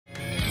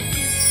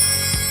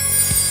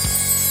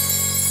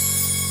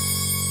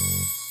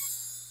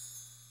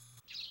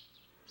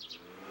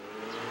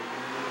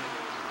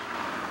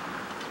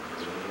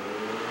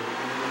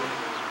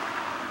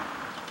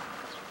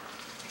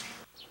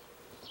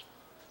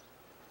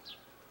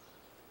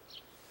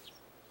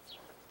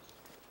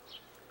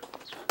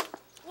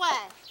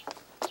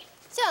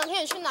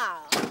磊去哪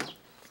了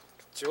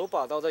9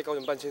把刀在高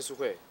雄办签书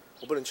会，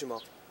我不能去吗？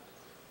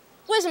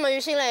为什么于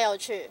新磊有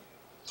去？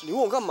你问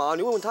我干嘛？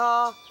你问问他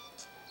啊。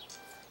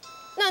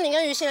那你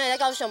跟于新磊在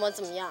高雄有没有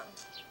怎么样？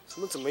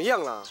什么怎么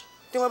样啦？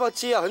电话要不要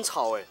接啊？很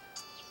吵哎。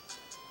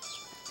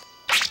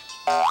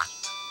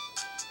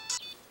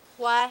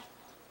喂，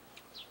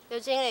刘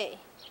经理。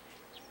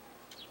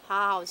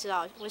好，我知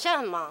道，我现在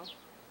很忙。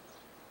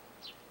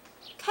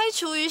开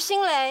除于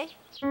新磊？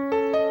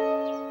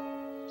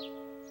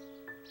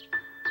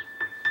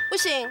不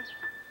行，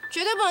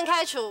绝对不能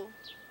开除。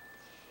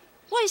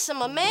为什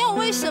么？没有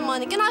为什么，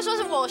你跟他说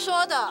是我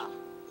说的。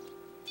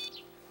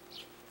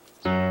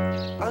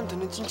安藤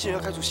的经纪人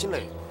要开除新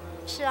磊。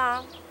是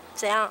啊，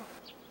怎样？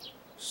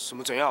什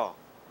么怎样？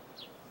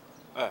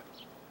哎，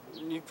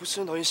你不是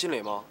很讨厌新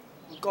磊吗？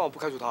你干嘛不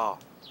开除他啊？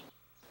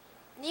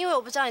你以为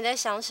我不知道你在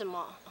想什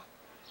么？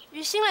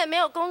于新磊没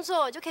有工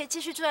作，就可以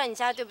继续住在你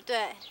家，对不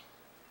对？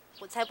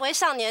我才不会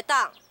上你的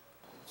当。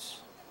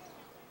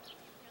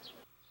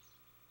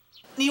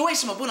你为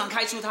什么不能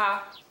开除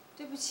他？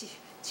对不起，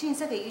请你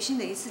再给于新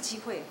磊一次机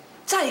会。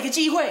再一个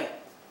机会。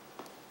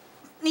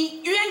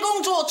你员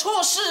工做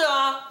错事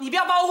啊，你不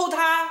要保护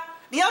他，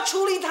你要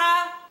处理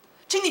他，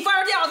请你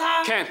fire 掉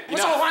他。不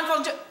是我换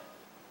风就。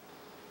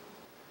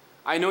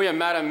I know you're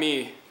mad at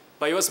me,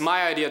 but it was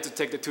my idea to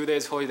take the 2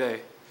 days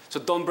holiday, so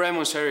don't blame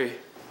on Sherry.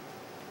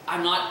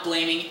 I'm not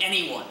blaming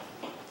anyone.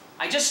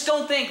 I just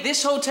don't think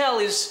this hotel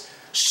is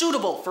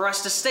suitable for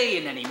us to stay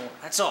in anymore.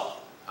 That's all.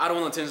 I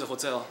don't want to change the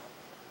hotel.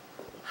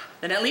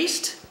 Then at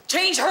least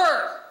change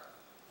her.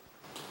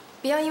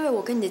 不要因为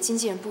我跟你的经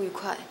纪人不愉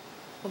快，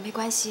我没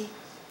关系。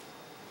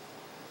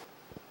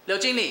刘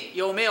经理，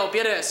有没有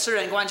别的私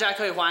人管家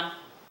可以还？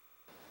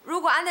如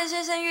果安藤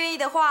先生愿意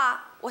的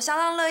话，我相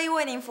当乐意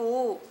为您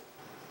服务。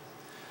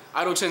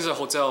I don't change the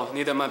hotel,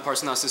 neither my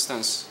personal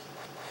assistants.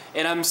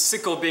 And I'm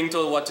sick of being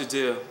told what to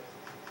do.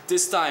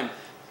 This time,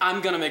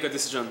 I'm gonna make a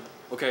decision,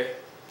 okay?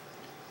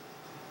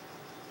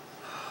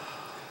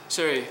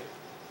 Sherry,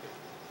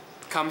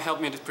 come help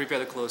me to prepare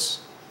the clothes.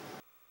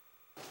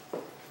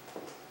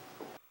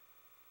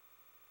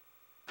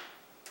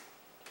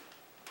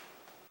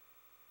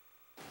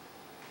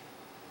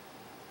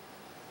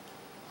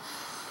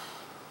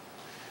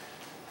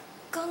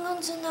刚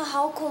刚真的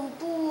好恐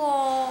怖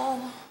哦！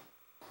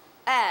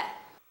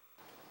哎，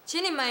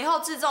请你们以后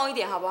自重一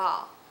点好不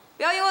好？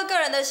不要因为个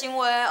人的行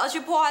为而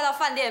去破坏到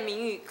饭店的名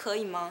誉，可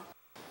以吗？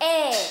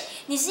哎，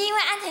你是因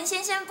为安藤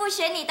先生不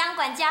选你当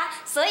管家，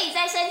所以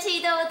在生气，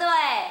对不对？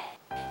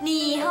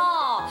你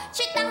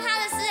去当他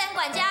的私人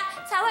管家，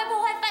才会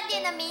破坏饭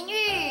店的名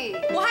誉。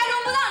我还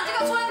轮不到你这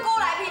个村姑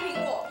来批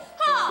评我。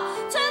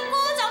村姑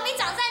总比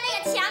长在那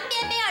个墙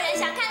边没有人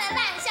想看的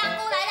烂香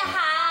菇来得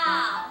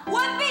好。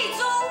文必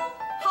珠，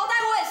好歹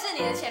我也是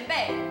你的前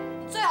辈，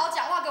你最好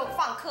讲话给我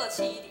放客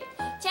气一点。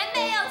前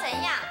辈又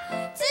怎样？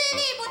资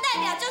历不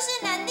代表就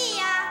是能力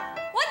呀。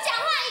我讲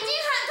话已经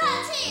很客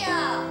气了。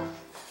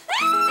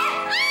你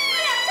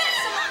俩干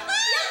什么？不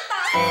要打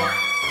我！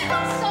放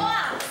手啊！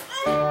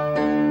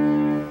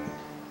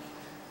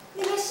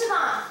你没事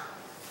吧？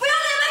不要在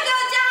那边给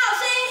我假好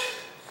心！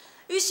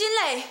于新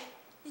磊，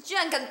你居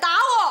然敢打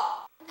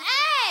我！哎，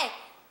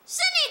是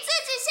你自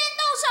己先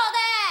动手的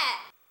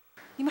哎！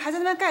你们还在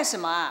那边干什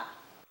么啊？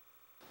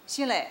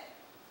新磊，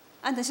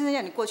安藤先生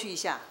要你过去一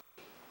下。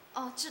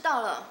哦，知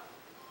道了。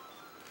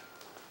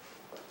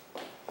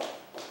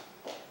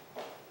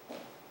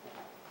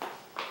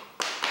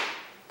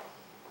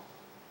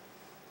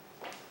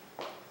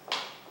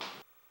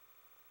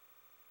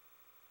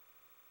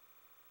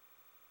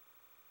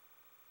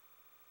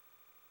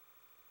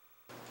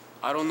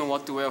I don't know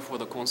what to wear for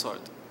the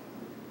concert.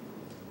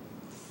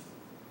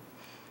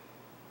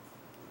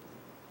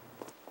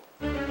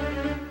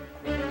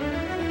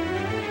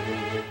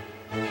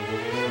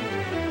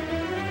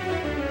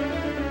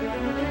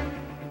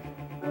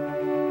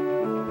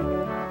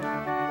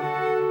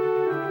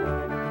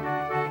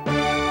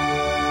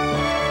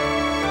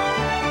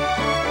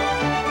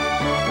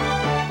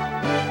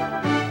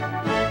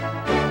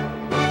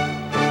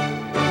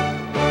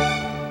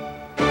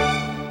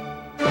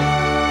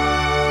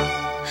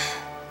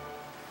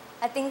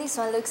 I think this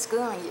one looks good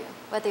on you.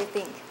 What do you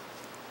think?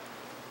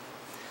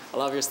 I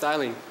love your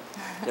styling.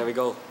 There we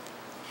go.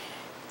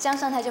 这样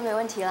上台就没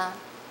问题啦。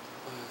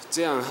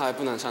这样还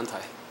不能上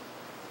台。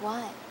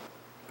Why?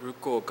 如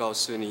果告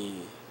诉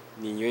你，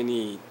你愿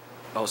意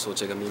保守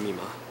这个秘密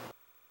吗？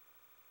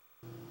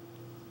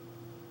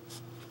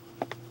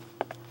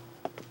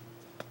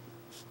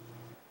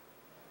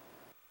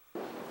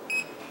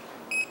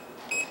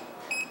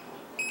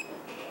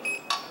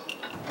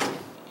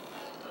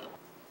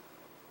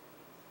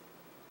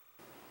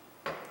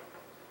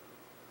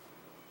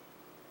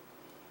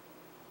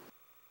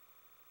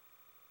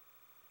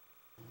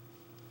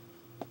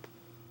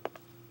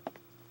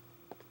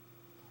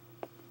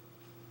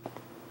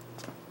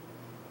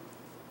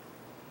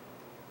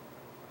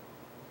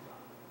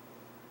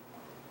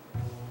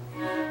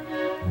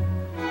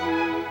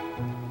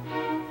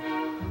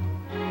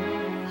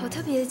好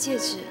特别的戒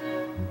指。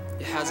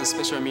 It has a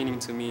special meaning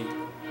to me.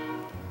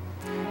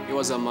 It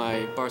was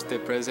my birthday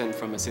present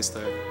from my sister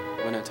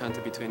when I turned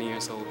to be 20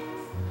 years old.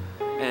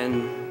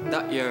 And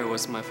that year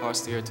was my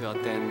first year to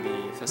attend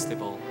the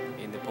festival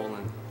in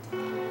Poland.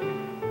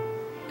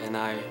 And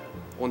I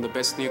won the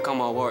Best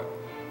Newcomer Award.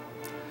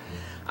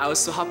 I was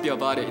so happy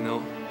about it, you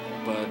know,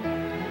 but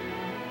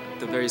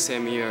the very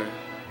same year,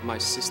 my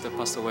sister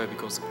passed away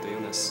because of the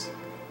illness.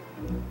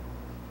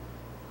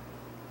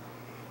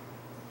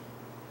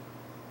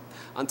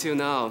 Until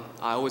now,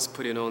 I always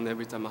put it on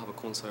every time I have a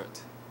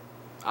concert.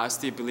 I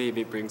still believe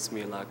it brings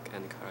me luck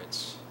and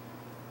courage.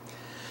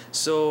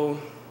 So,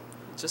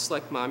 just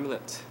like my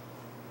amulet.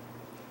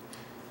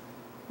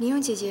 你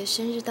用姐姐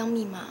生日当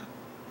密码，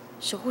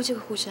守护这个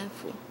护身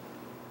符。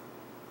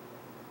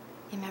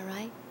Am I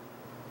right?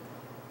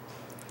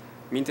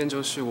 明天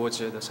就是我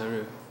姐的生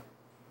日，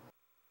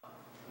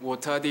我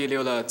特地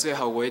留了最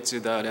好位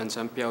置的2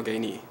张票给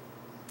你，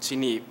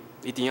请你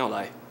一定要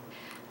来。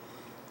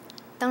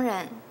当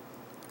然，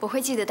我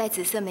会记得带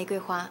紫色玫瑰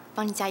花，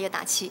帮你加油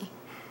打气。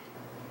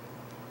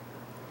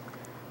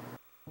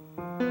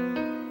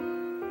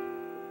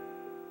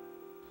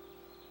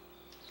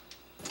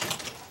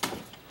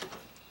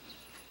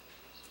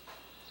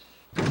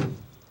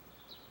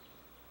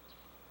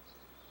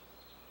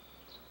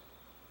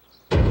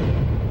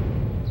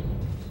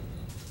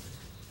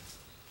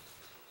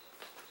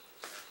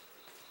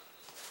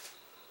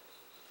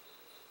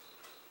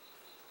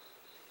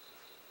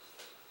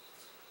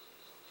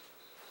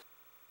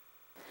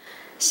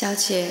小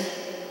姐，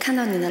看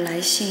到你的来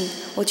信，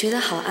我觉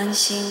得好安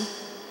心。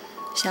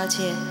小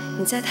姐，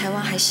你在台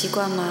湾还习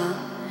惯吗？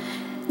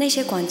那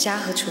些管家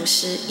和厨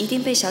师一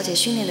定被小姐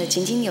训练得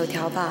井井有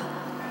条吧？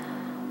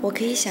我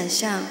可以想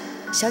象，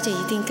小姐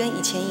一定跟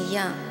以前一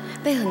样，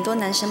被很多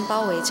男生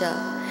包围着。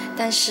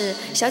但是，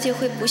小姐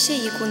会不屑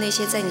一顾那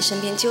些在你身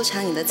边纠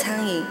缠你的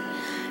苍蝇，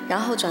然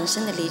后转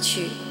身的离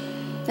去，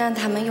让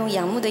他们用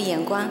仰慕的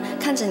眼光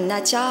看着你那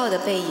骄傲的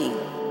背影。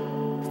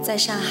在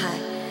上海，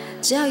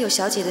只要有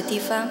小姐的地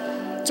方，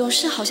总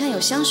是好像有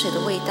香水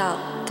的味道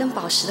跟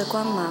宝石的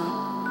光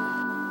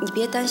芒。你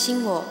别担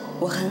心我，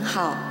我很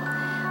好。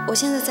我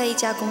现在在一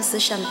家公司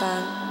上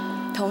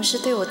班，同事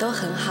对我都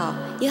很好，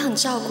也很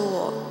照顾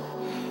我。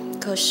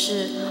可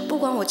是不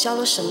管我交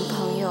了什么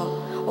朋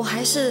友，我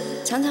还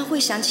是常常会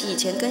想起以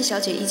前跟小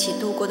姐一起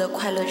度过的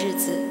快乐日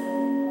子。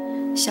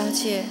小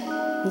姐，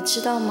你知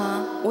道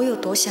吗？我有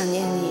多想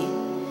念你。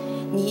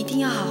你一定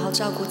要好好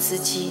照顾自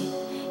己，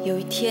有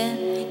一天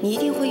你一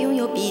定会拥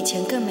有比以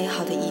前更美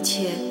好的一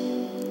切。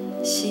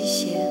谢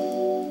谢。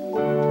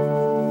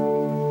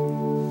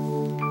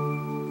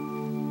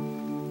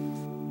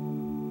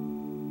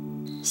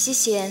西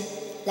贤，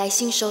来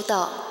信收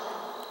到，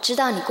知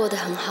道你过得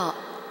很好，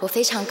我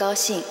非常高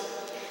兴。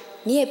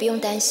你也不用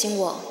担心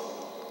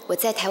我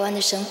在台湾的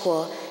生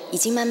活已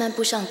经慢慢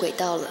步上轨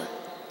道了。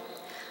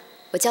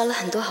我交了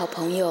很多好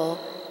朋友，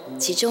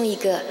其中一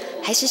个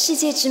还是世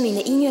界知名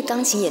的音乐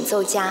钢琴演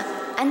奏家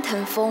安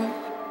藤峰。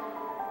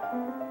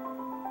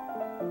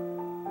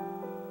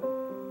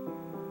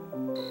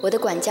我的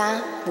管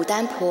家牡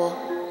丹婆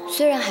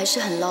虽然还是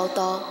很唠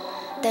叨，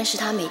但是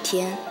她每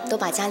天都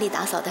把家里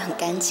打扫得很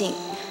干净，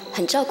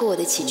很照顾我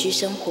的起居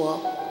生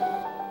活。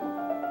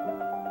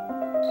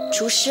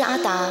厨师阿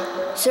达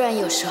虽然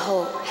有时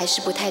候还是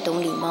不太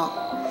懂礼貌，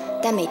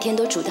但每天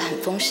都煮得很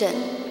丰盛。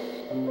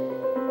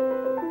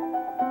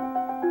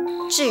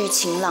至于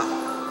秦朗，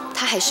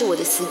他还是我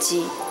的司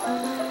机，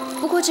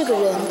不过这个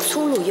人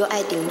粗鲁又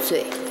爱顶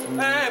嘴。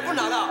不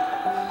拿了。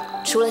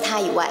除了他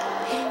以外，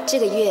这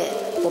个月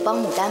我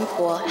帮牡丹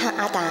婆和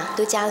阿达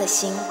都加了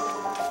薪。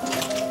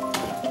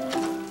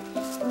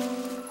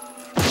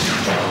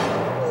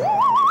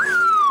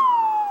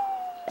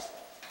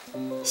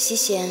西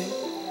贤，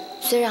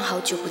虽然好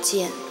久不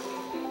见，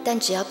但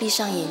只要闭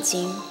上眼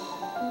睛，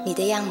你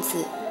的样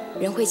子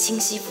仍会清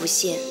晰浮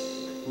现。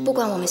不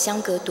管我们相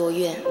隔多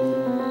远，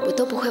我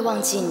都不会忘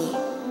记你。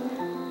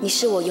你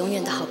是我永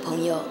远的好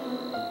朋友，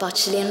保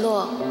持联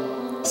络，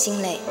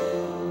心磊。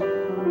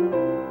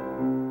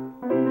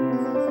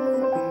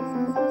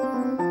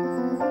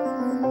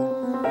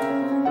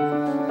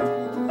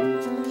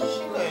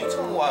心磊这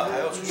么晚还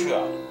要出去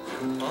啊？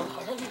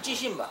好像去寄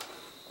信吧。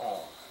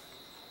哦。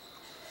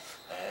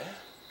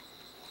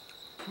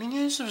明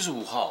天是不是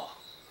5号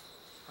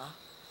啊？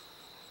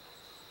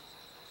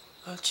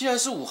既然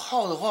是5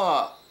号的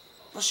话，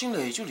那新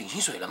磊就领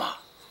薪水了嘛。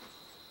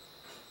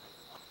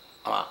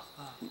阿妈，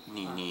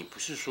你不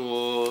是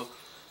说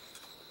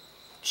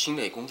新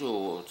磊工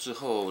作之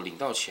后领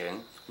到钱，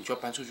你就要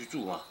搬出去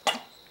住吗？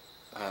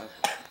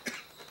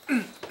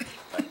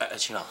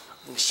秦朗，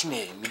那个新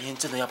磊明天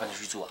真的要搬出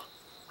去住啊？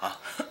啊？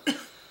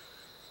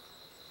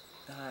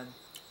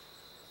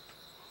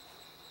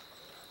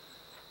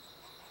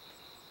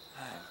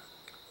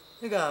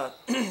那个，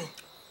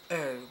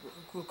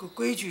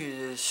规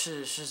矩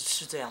是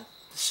这样，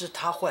是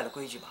他坏了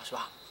规矩嘛，是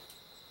吧？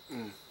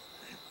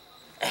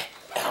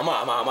阿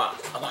妈，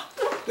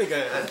那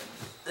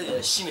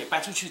个新磊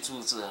搬出去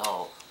住之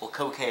后，我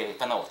可不可以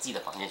搬到我自己的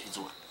房间去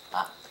住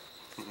啊？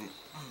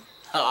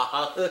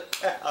好了，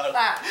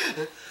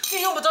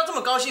你用不着这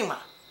么高兴嘛。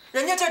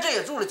人家在这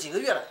也住了几个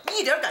月了，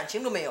一点感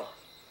情都没有。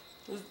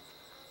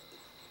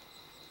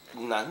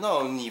难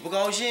道你不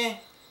高兴？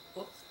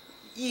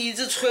一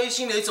直催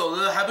新磊走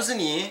的还不是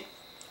你？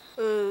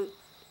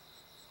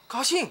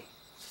高兴。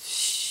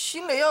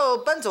新磊要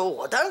搬走，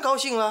我当然高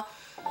兴了。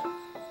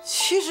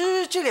其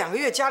实这2个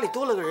月家里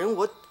多了个人，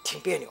我挺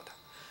别扭的。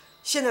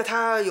现在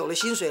他有了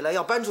薪水了，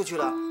要搬出去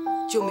了，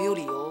就没有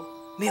理由、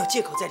没有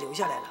借口再留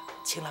下来了。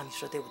秦朗，你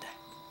说对不对？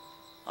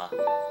啊？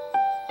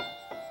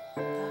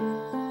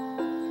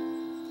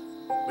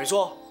没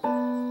错。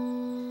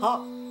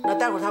好，那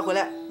待会儿他回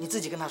来，你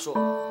自己跟他说。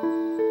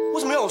为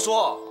什么要我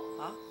说？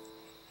啊？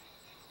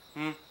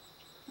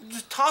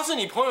他是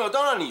你朋友，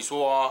当然你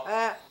说啊。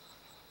哎，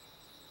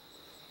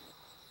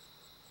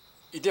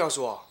一定要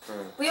说啊？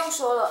不用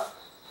说了。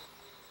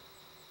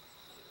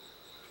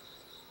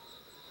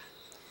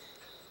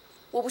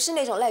我不是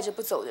那种赖着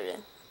不走的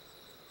人。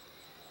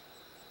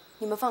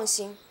你们放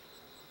心，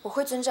我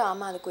会遵照阿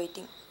嬷的规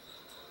定。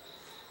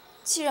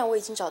既然我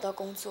已经找到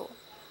工作，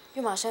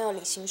又马上要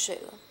领薪水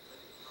了，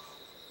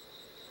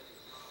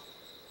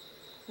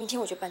明天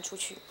我就搬出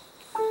去。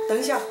等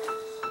一下，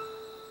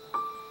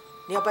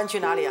你要搬去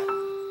哪里啊？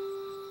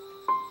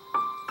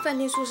饭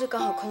店宿舍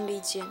刚好空了一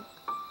间，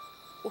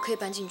我可以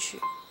搬进去。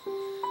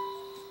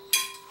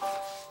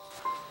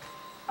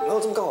哪有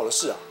这么刚好的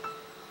事啊？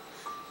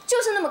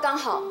就是那么刚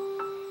好，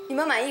你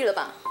们满意了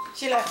吧？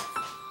进来。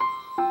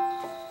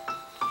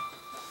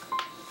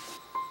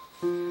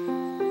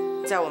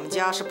在我们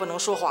家是不能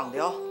说谎的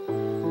哦。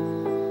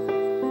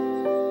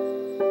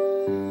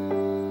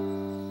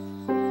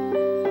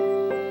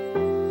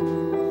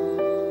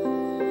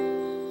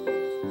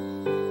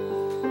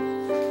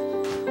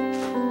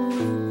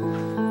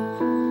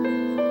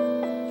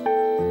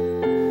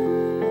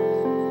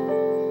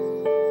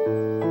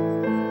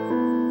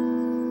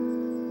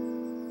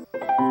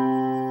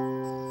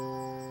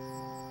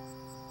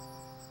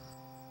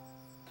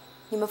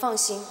你们放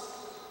心，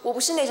我不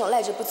是那种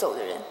赖着不走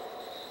的人。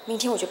明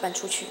天我就搬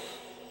出去。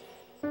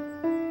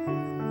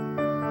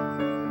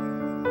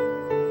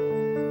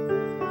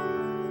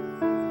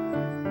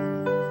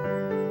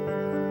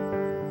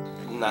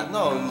难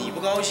道你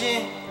不高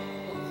兴？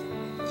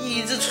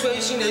一直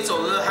催新磊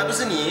走的还不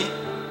是你？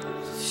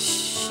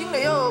新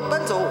磊要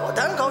搬走，我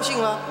当然高兴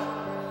了。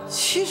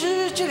其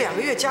实这2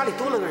个月家里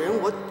多了个人，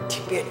我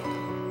挺别扭的。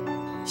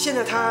现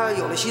在他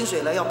有了薪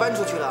水了，要搬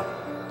出去了，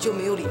就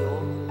没有理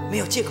由、没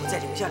有借口再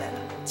留下来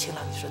了。秦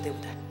朗，你说对不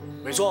对？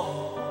没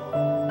错。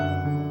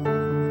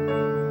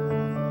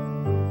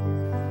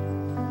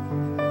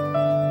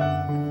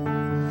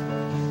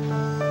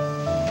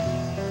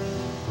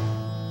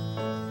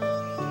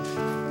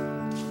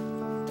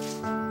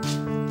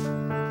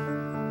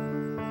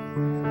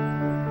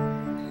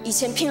以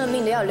前拼了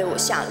命的要留我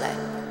下来，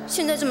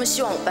现在这么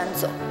希望我搬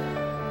走。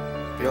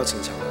不要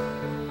逞强了，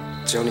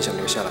只要你想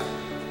留下来，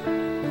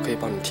我可以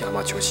帮你替阿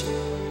妈求情。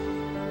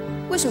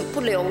为什么不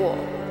留我？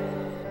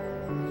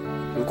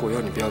如果要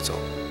你不要走，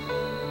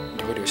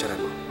你会留下来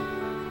吗？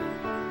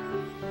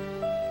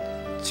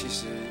其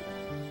实，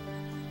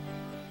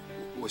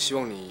我希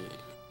望你，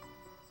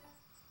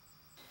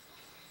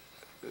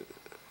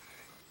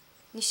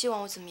你希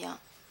望我怎么样？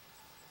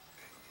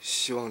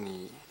希望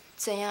你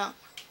怎样？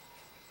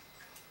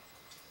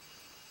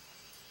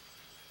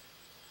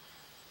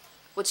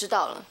我知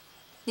道了，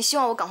你希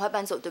望我赶快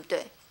搬走，对不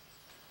对？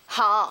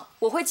好，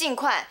我会尽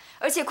快，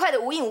而且快得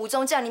无影无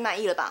踪，这样你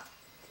满意了吧？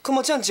干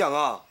嘛这样讲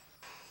啊？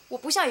我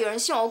不像有人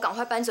希望我赶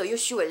快搬走，又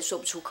虚伪的说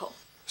不出口。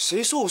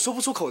谁说我说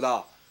不出口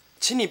的？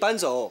请你搬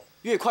走，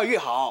越快越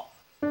好。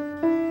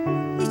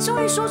你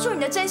终于说出你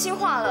的真心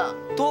话了。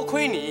多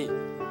亏你，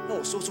让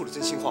我说出了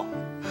真心话。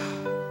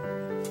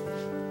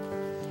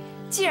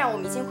既然我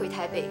们已经回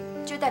台北，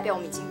就代表我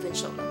们已经分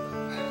手了。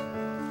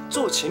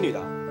做情侣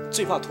的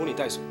最怕拖泥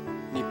带水，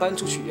你搬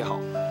出去也好。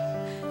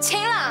秦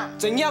朗，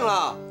怎样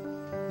啦？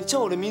你叫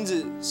我的名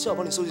字是要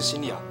帮你收拾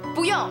行李啊？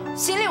不用，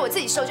行李我自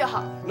己收就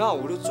好。那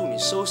我就祝你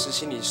收拾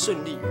行李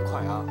顺利愉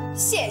快啊！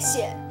谢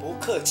谢。不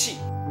客气。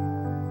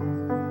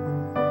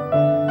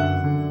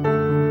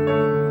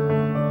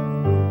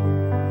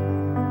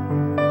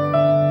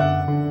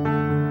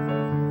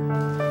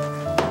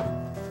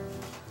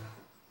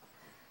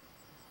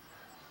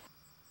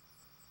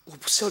我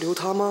不是要留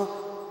他吗？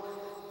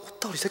我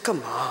到底在干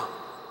嘛？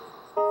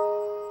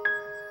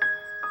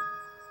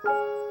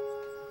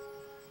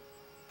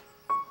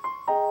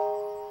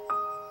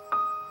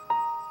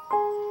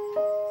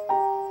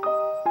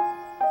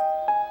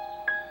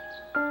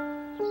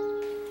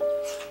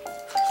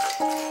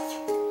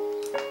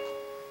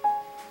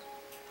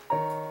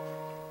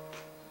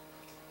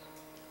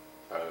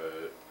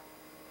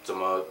怎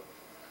么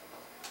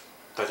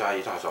大家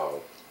一大早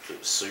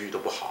食欲都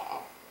不好啊？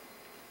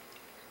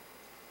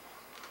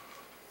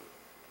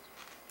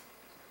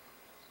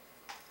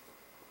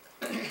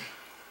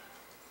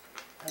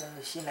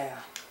新磊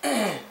啊，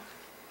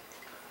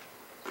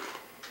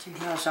今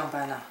天要上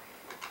班啊？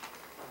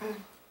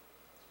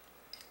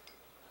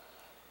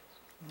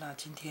那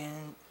今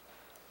天，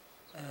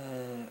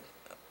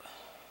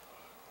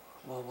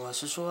我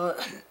是说，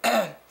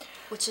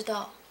我知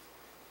道，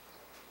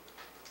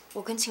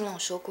我跟秦朗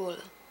说过了，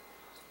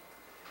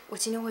我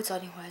今天会早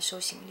点回来收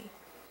行李。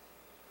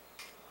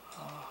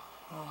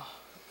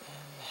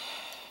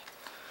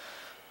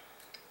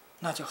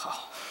那就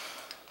好。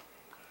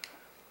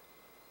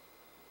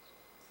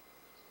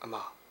阿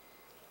妈，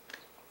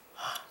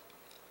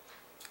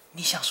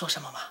你想说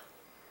什么吗？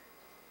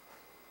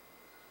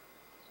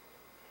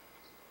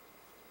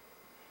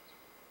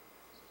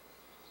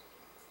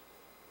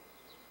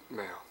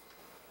没有。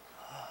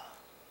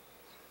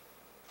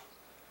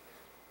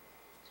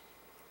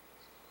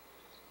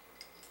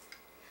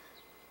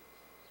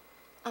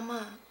阿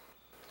嬷，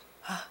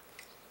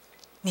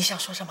你想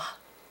说什么？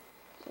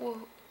我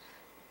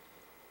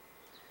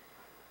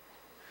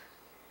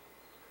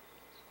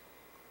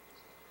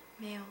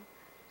没有，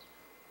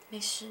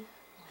没事。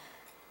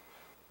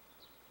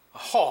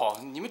哦，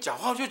你们讲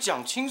话就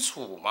讲清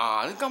楚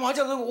嘛，干嘛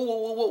这样子？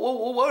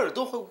我耳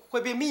朵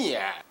会便秘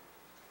耶。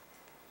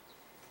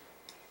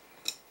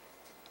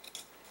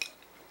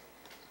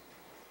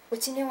我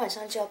今天晚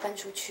上就要搬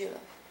出去了。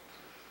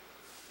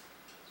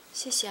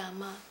谢谢阿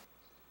嬷，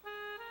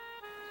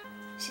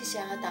谢谢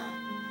阿达，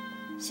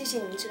谢谢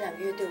你们这2个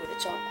月对我的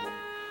照顾。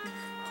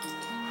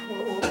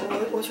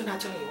我去拿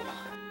酱油吧。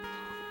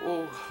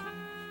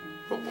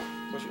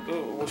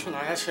我去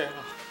拿下钱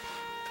了。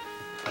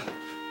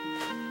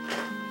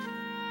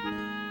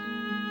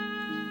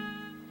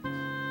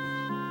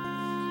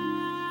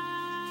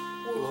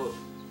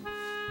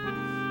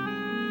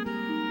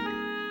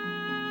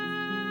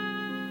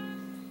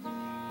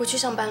我去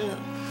上班了。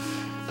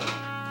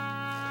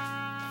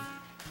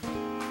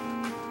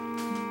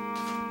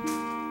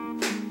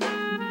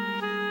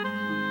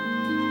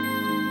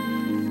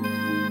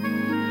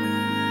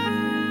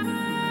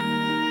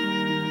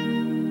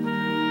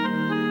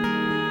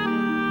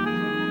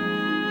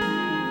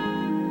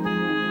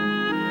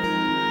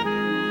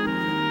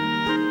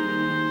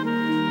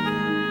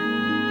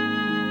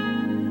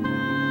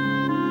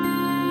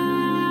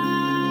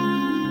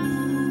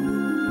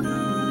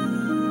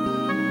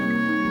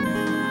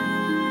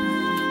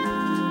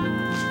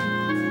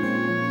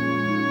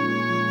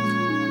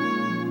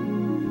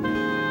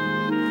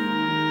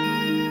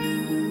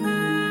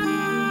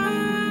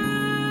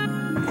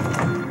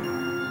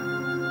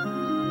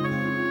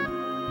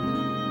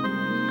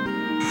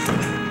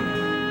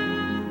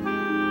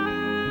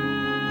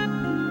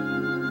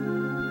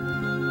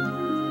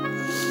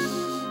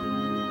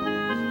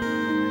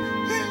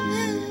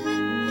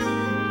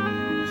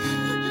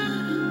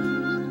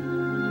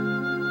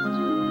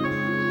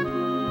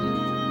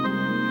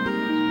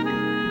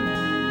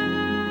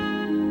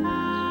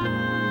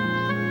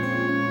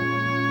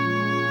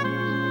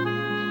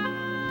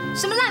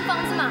什么烂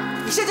房子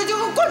嘛！你现在就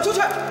给我滚出去！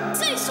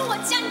这里是我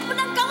家，你不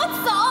能赶我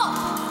走。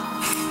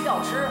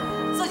要吃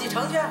自己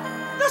盛去，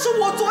那是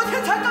我昨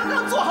天才刚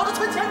刚做好的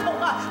存钱筒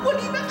啊，我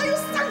里面还有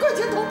3块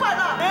钱铜板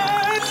呢。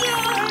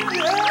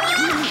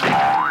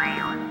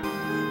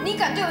你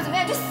敢对我怎么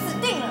样，就死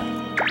定了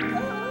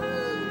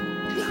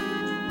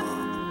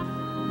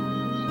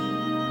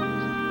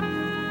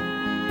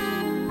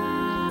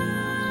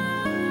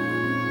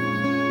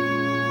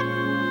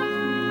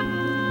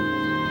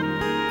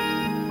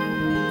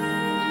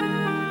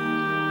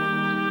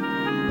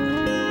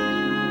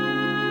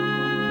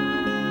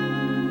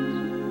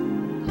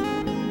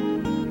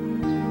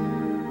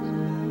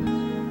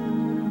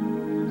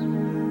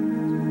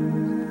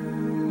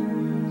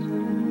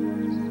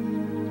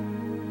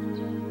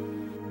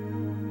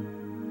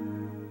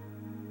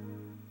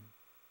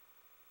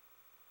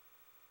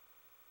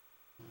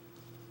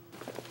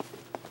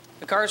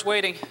！The car's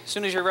waiting. As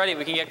soon as you're ready,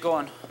 we can get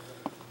going.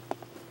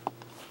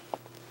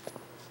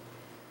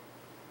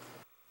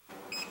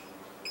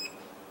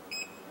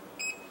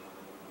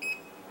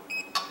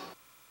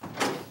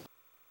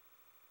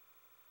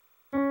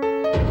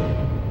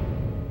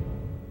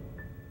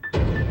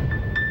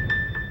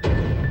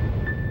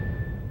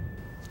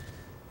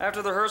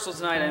 After the rehearsal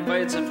tonight, I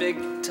invited some big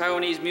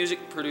Taiwanese music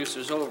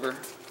producers over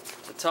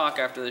to talk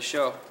after the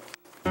show.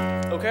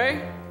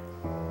 Okay?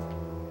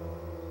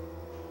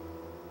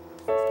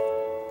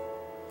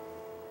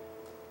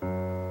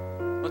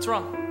 What's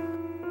wrong?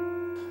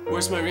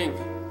 Where's my ring?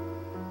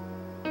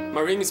 My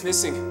ring is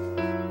missing.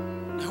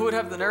 Who would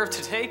have the nerve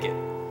to take it?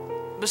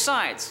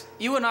 Besides,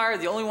 you and I are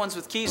the only ones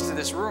with keys to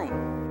this room.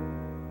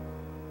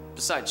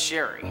 Besides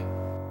Sherry.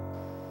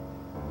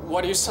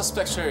 Why do you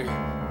suspect Sherry?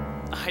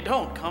 I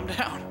don't, calm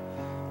down.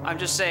 I'm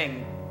just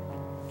saying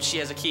she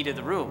has a key to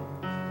the room.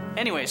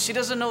 Anyways, she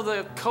doesn't know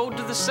the code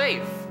to the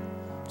safe,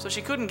 so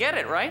she couldn't get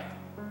it, right?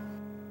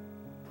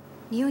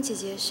 你用姐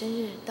姐生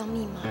日当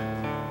密码，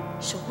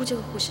守护这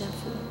个护身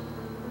符。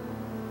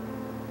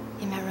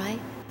Am I right？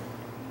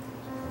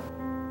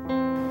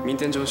 明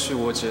天就是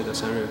我姐的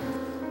生日。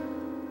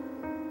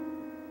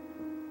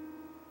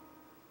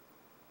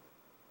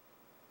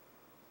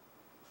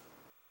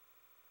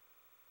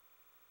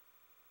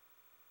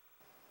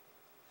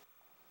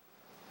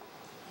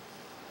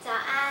早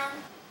安。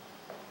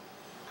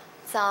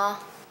早。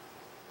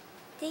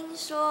听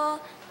说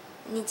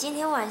你今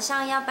天晚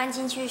上要搬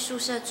进去宿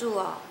舍住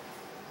哦？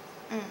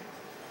嗯，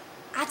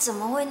啊，怎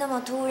么会那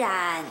么突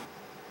然？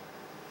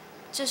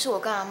这是我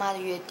跟阿妈的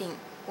约定，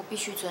我必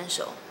须遵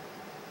守。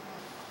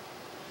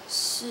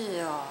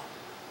是哦。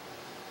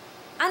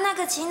啊，那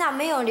个秦朗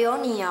没有留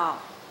你哦。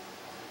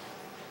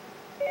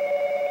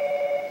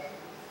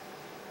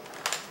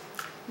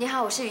你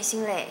好，我是于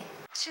心磊。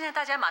现在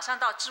大家马上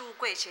到置物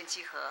柜前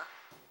集合。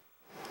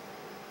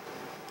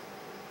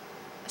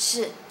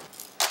是。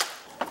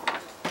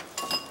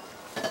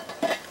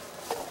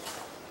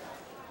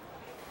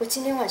我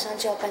今天晚上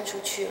就要搬出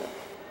去了。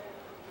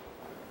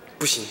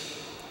不行，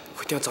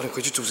我一定要早点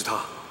回去阻止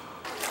他。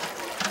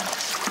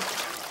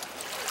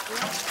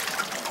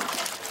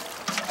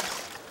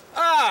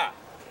哎，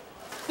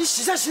你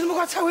洗菜洗那么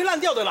快，菜会烂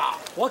掉的啦！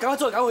我要赶快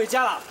做，赶快回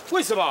家了。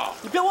为什么？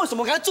你不要问什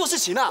么，赶快做事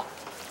情啊！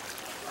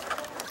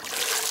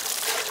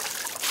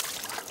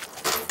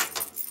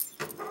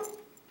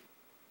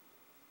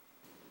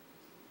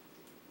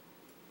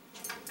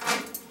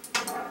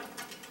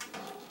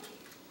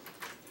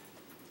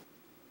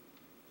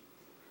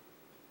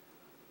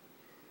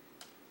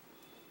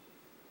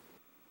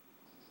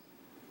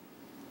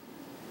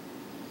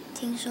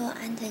听说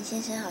安藤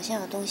先生好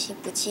像有东西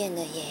不见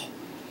了耶，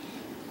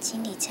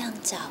经理这样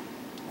找，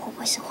会不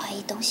会是怀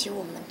疑东西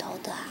我们偷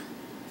的啊？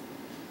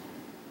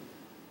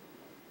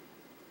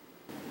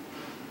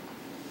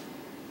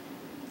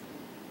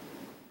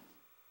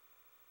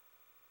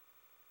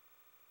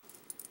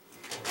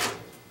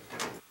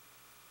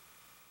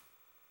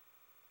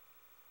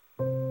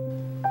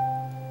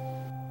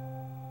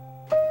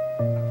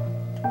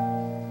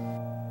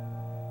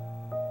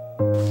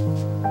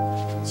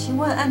请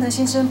问安藤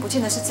先生不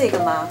见的是这个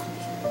吗？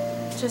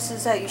这是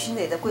在于心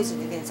磊的柜子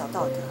里面找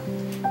到的。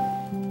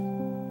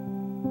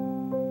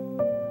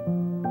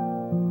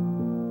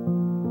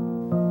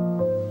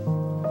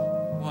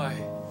Why?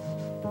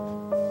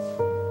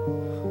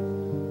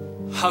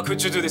 How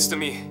could you do this to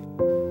me?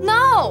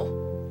 No，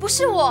 不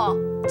是我，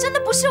真的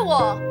不是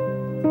我。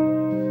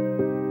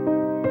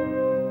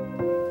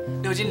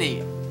刘经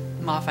理，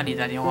麻烦你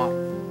打电话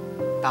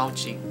报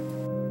警。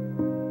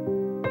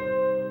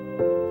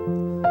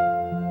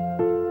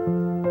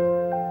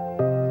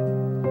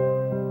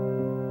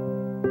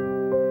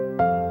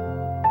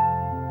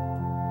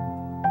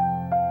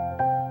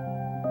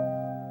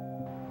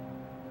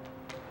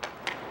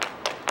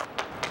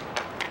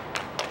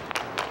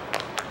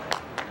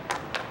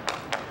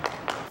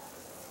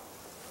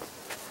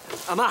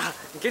阿妈，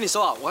你给你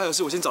收啊，我还有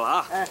事，我先走了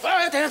啊。哎，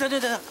等一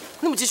下，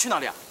那么急去哪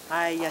里啊？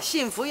哎呀，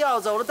幸福要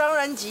走了，当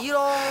然急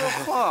喽。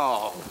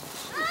哦，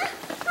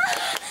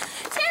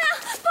天啊，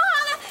不好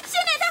了，新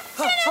磊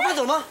他搬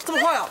走了吗？这么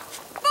快啊？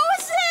不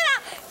是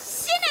啦，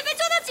新磊被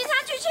抓到警察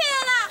局去了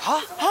啦。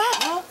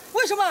啊？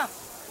为什么？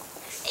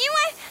因为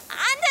安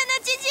藤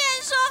的经纪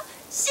人说，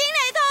新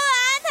磊偷了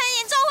安藤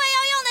演唱会要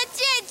用的戒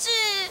指。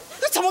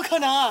那怎么可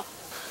能啊？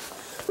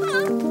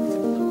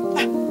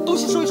哎，东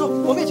西收一收，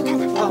我们也去看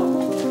看啊。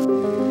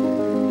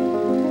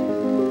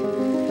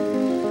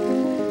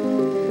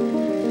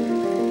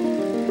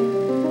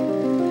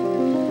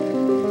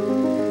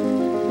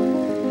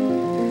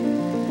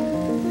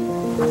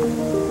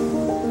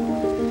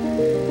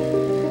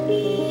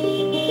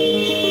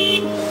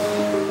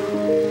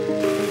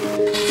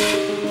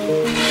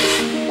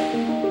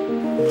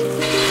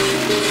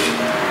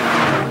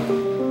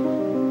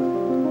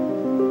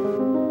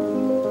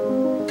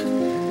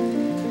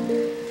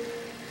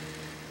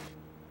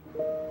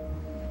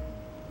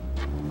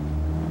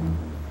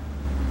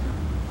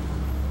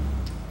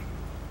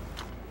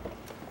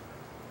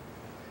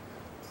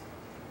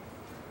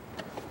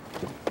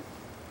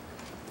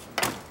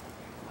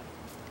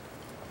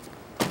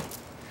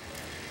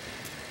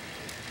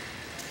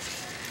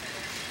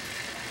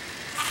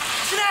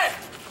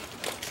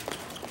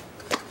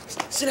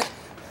新磊，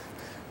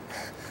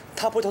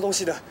他不会偷东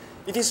西的，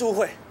一定是误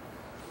会。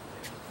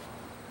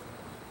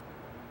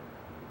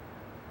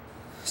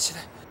新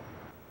磊。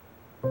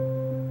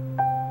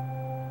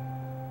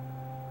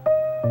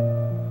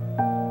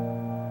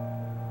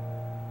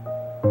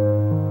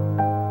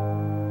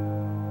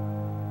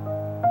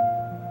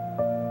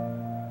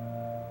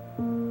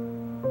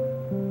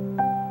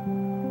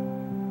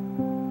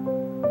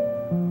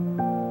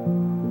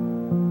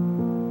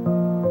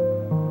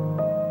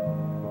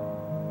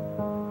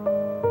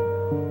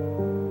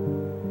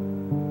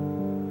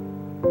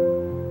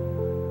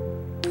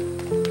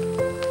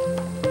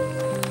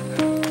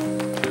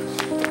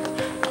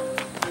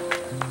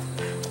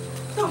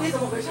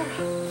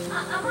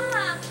阿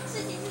妈，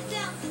事情是这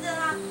样子的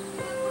啦，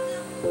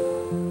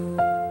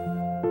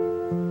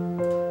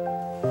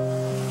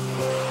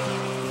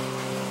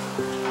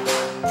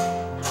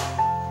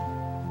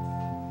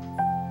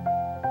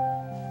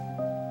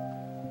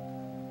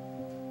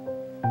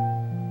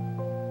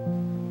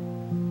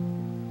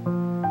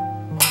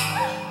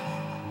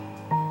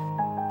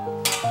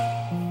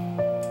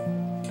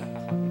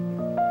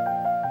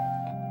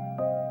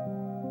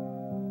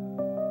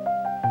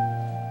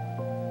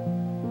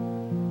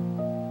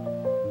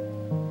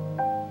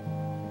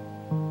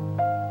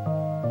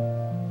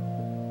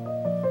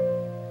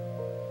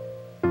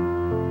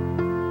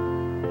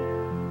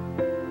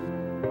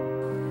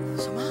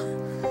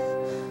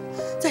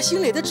在新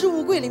磊的置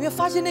物柜里面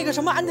发现那个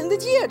什么安藤的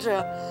戒指。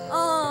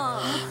嗯，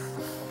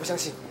我不相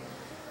信，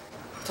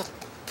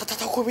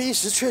他会不会一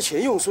时缺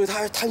钱用，所以他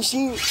还贪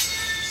心？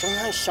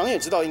想也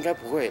知道应该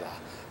不会啦。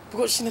不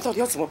过现在到底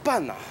要怎么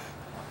办呢？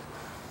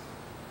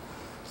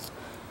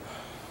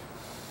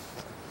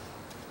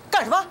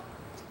干什么？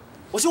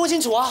我去问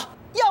清楚啊！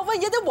要问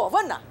也得我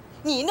问呐！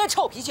你那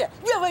臭脾气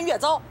越问越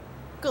糟，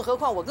更何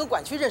况我跟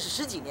管区认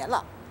识10几年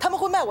了，他们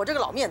会卖我这个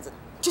老面子的。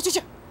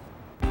去！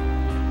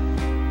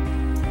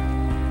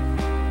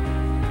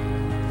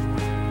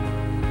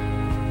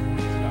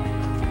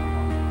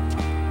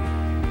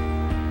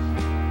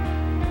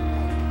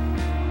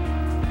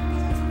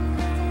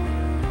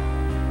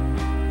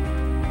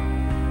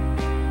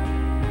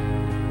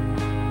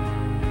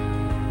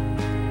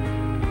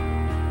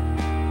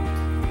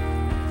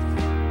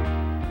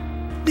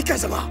你干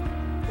什么？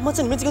他妈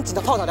在里面在跟警察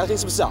炮打聊天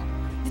是不是啊？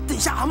你等一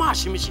下阿嬷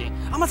行不行？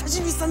阿嬷才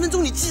进去3分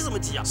钟，你急什么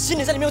急啊？心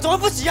里在里面，我怎么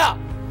不急啊？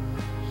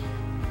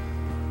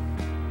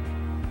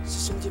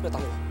兄弟，不要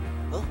挡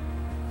我！啊？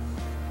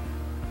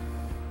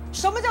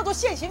什么叫做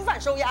现行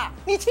犯收押？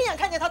你亲眼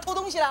看见他偷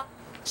东西了？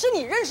是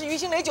你认识于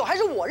新磊久，还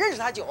是我认识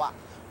他久啊？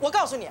我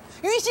告诉你，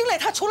于新磊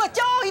他除了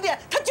骄傲一点，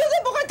他绝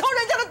对不会偷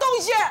人家的东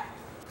西。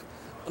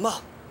阿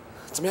嬷，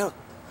怎么样？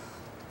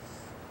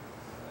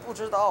不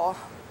知道啊。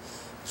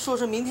说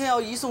是明天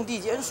要移送地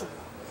检署，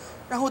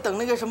然后等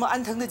那个什么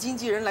安藤的经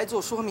纪人来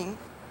做说明。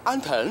安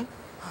藤？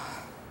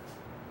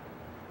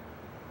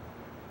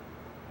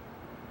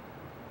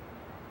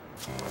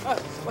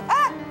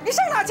哎，你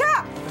上哪去？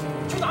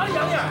去哪里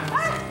养你？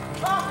哎，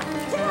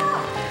进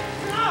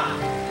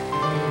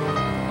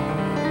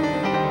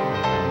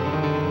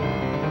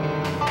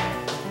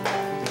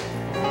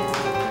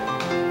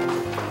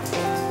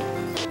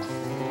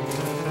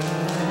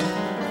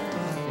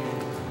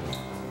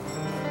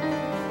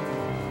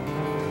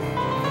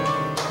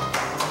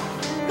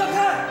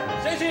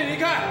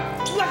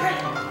来！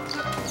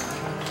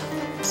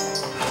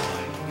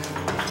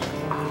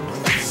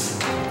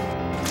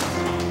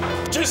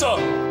举手，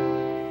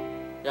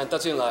让他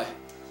进来。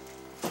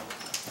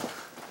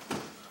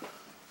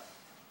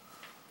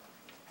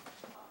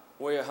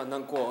我也很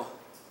难过，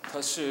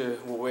他是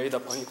我唯一的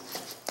朋友。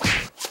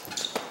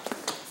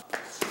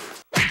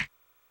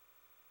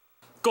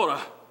够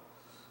了！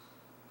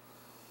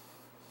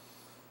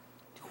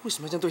你为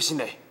什么要这样对新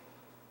磊？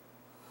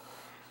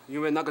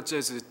因为那个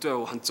戒指对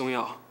我很重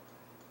要。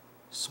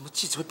什么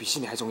戒指会比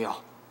新磊还重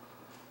要？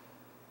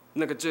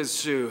那个戒指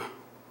是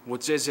我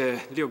姐姐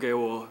留给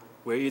我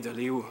唯一的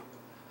礼物。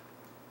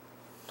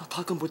那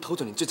他更不会偷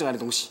走你最珍爱的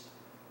东西。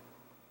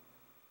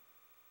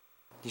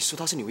你说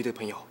他是你唯一的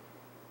朋友，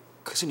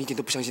可是你一点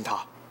都不相信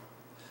他。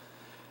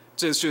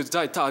这是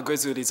在他的柜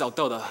子里找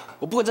到的。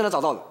我不管在哪找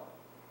到的，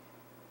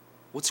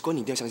我只管你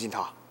一定要相信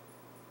他。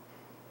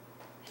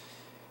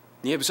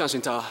你也不相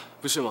信他，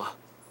不是吗？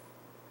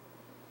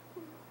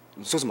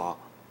你说什么？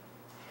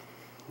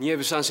你也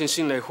不相信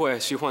新磊会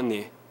喜欢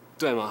你，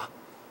对吗？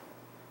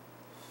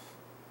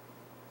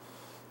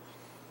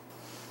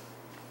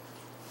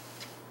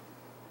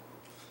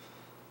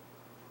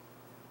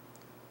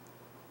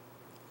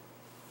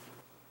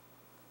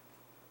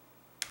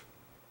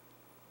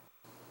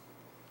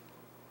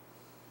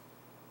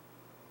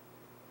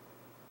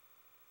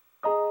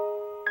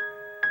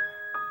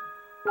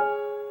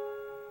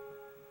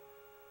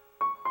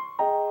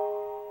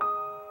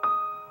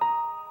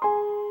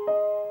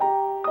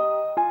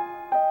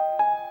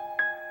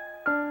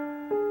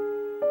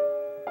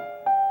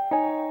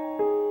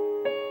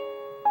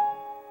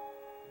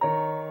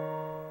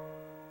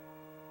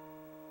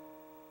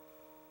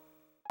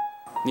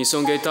你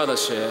送给他的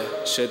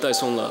鞋带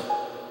松了，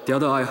掉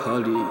到爱河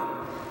里，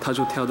他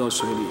就跳到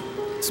水里，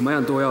怎么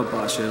样都要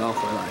把鞋捞回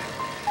来。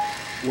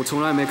我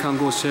从来没看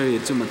过谁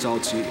这么着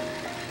急，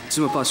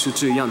这么怕失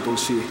去一样东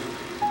西。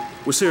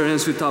我虽然认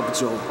识他不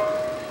久，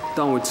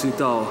但我知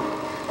道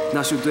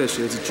那是对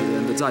鞋子主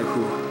人的在乎。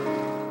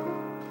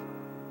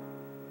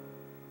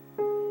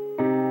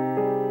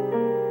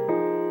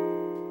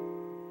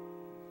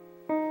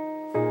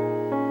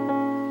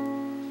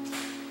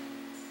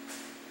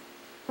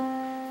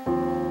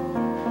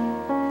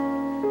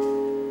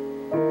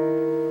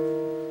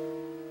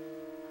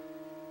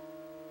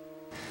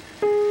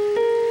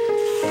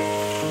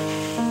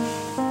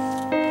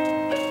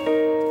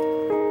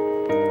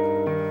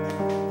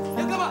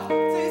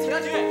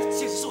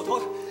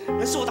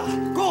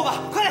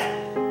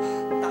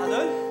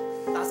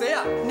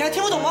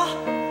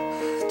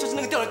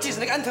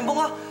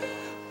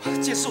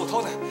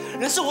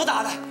人是我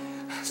打的，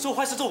所有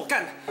坏事都是我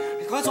干的，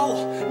你快抓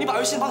我！你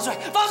把于心放出来，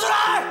放出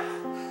来！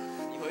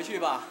你回去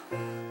吧。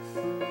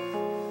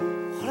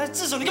我来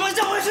自首，你干嘛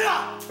叫我回去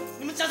啊？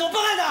你们讲什么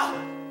笨蛋的？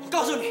我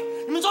告诉你，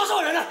你们抓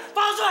错人了，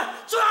放出来，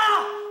出来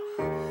啊！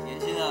年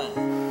轻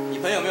人，你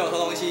朋友没有偷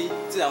东西，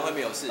自然会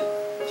没有事，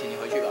请你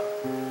回去吧。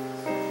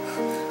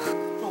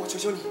让我求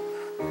求你，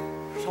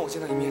让我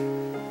见他一面，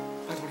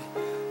拜托你。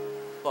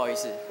不好意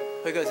思，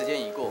会客时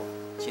间已过，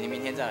请你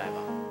明天再来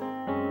吧。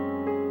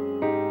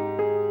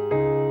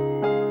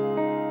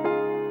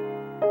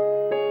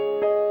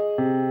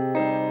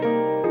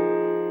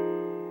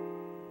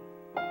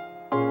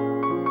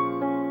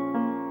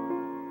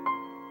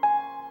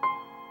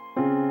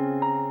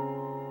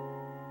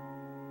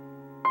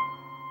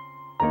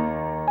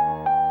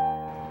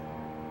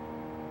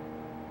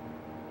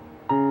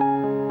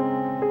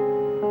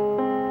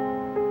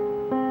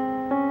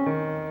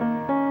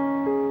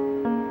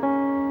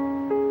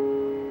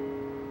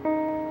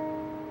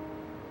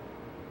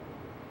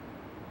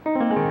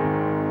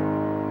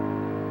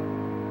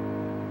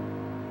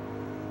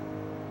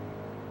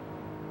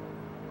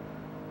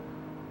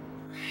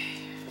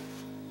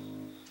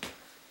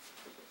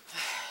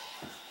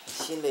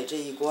新磊这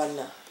一关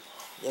呢，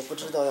也不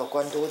知道要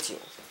关多久。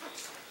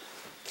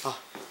啊，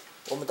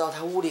我们到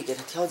他屋里给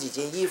他挑几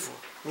件衣服，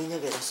明天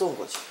给他送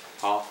过去。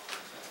好。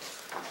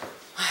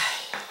哎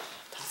呀，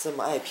他这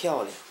么爱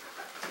漂亮，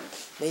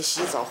没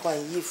洗澡换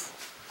衣服，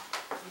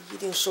一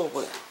定受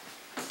不了。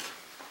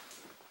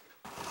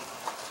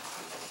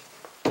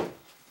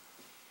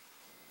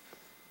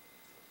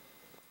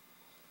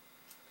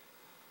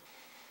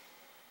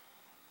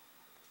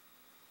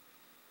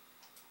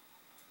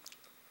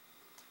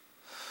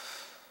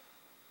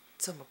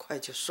这么快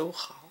就收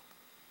好？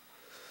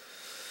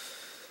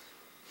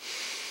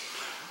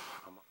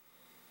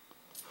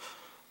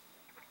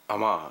阿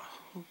妈，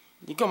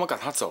你干嘛赶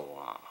他走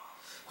啊？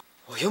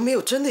我又没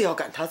有真的要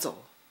赶他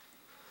走，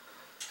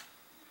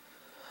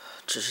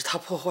只是他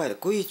破坏了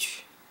规矩。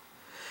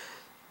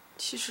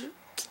其实，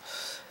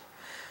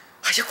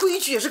哎呀，规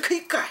矩也是可以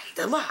改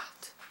的嘛。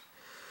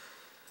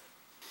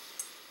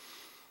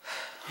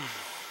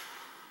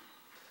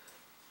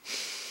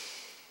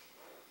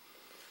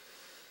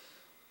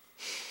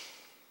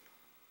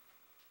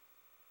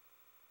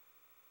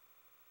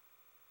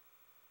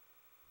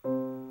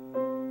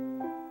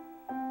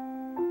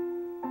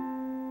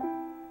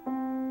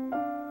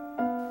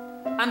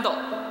Ando,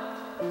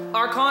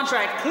 our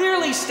contract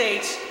clearly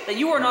states that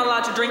you are not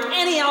allowed to drink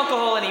any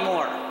alcohol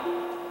anymore.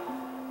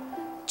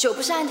 酒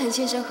不是安藤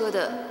先生喝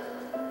的，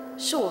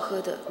是我喝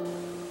的。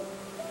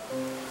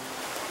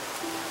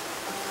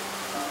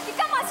你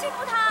干嘛欺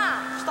负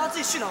他？是他自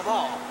己训好不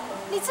好？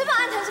你知道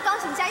安藤是钢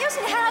琴家，要是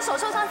你害他手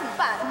受伤怎么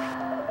办？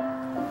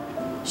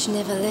 She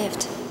never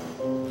left.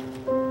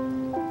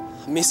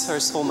 I miss her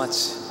so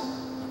much.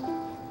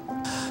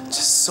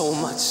 Just so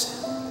much.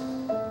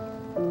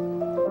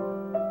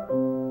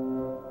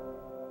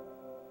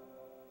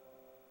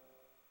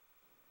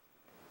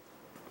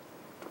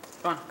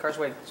 Come on, car's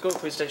waiting. Let's go to the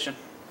police station.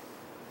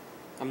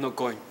 I'm not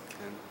going.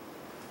 And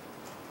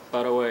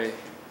by the way,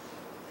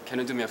 can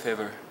you do me a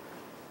favor? “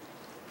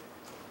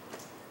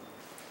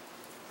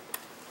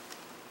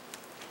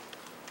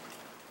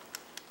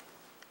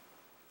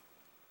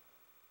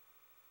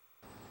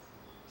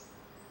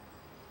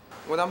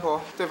我当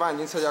婆，对方已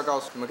经撤销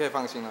告诉，你们可以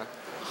放心了。”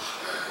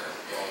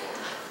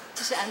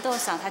这是安豆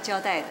桑他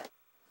交代的。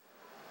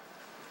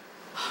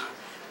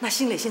那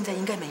新磊现在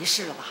应该没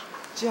事了吧？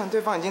既然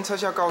对方已经撤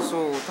销告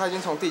诉，他已经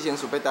从地检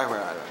署被带回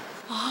来了。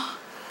啊！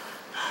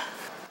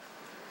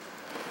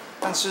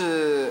但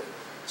是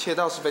窃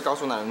盗是被告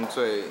诉男人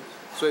罪，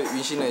所以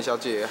于新磊小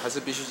姐还是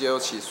必须接受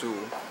起诉，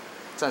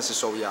暂时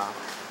收押。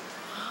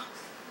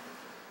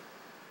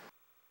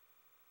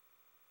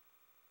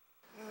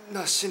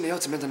那新磊要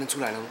怎么样才能出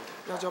来呢？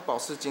要交保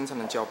释金才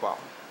能交保。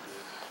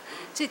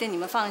这点你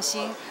们放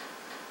心，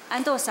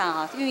安豆桑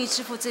啊愿意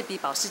支付这笔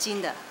保释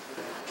金的。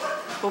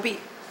不必，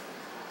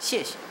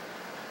谢谢，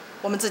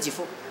我们自己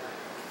付。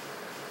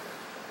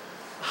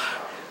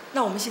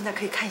那我们现在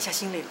可以看一下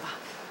新磊了吧？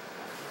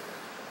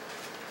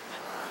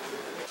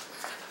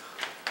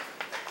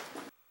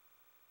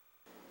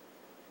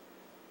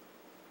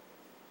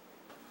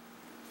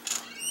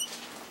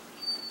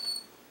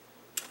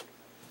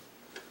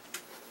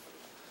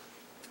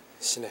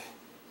新磊，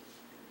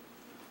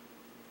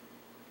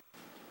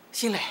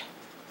新磊，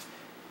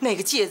那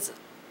个戒指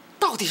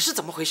到底是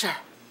怎么回事？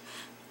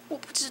我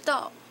不知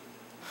道。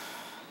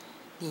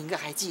你应该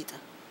还记得，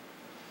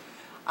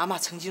阿嬷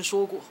曾经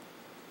说过，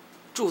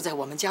住在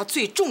我们家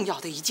最重要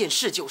的一件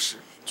事就是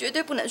绝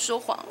对不能说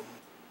谎。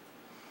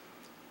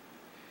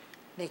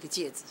那个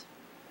戒指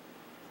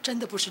真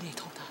的不是你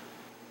偷的？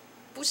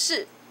不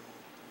是。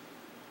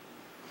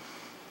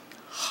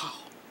好，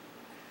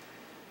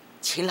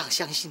秦朗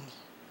相信你。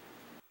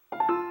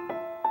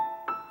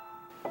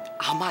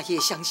阿嬷也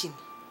相信你。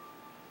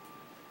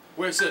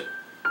我也是。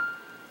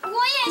我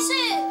也是。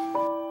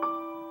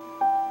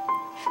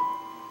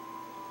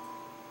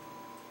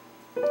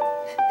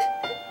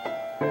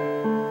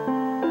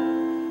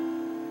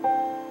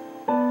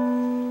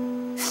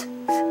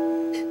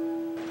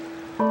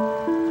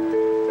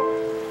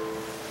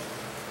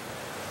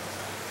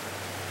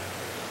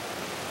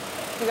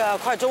那个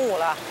快中午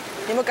了，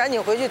你们赶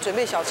紧回去准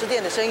备小吃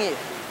店的生意。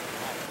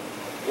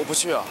我不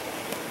去啊。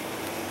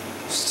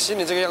新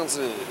磊这个样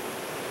子，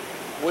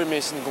我也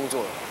没心情工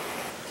作了。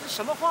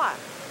什么话呀？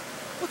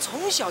我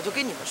从小就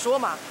跟你们说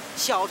嘛，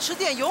小吃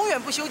店永远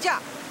不休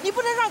假，你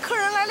不能让客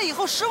人来了以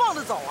后失望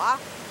的走啊。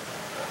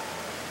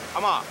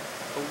阿嬷，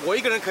我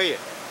一个人可以，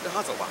让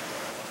他走吧。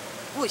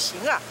不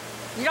行啊，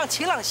你让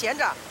秦朗闲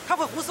着，他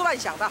会胡思乱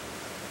想的。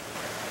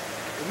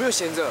我没有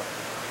闲着，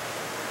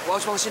我要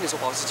去帮新磊筹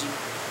保释金。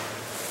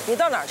你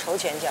到哪儿筹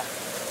钱去？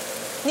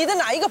你的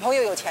哪一个朋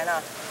友有钱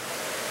啊？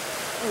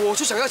我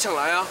就想要抢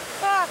来啊！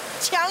啊，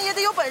抢也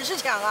得有本事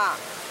抢啊！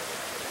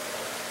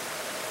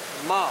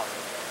妈，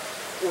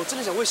我真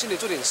的想为新磊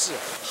做点事。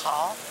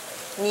好，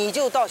你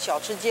就到小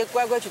吃街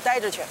乖乖去待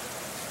着去。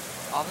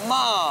阿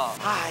妈，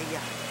哎呀，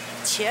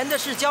钱的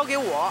事交给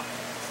我，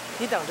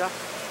你等着。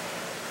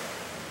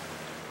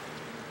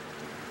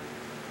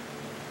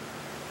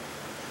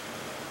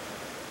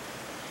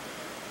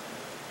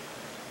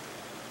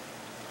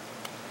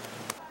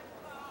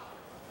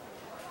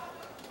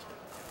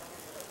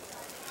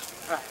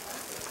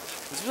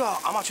知不知道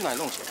阿嬷去哪里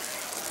弄钱？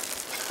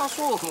她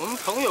说我们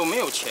朋友没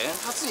有钱，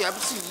她自己还不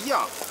是一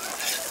样？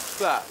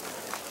对。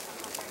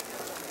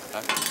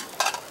哎，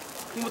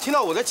你有没有听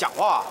到我在讲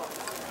话？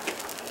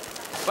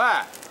喂，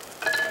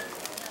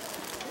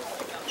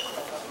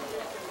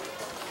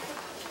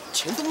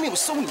钱都没有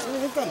收，你在那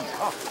边干嘛？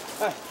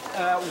哎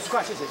，50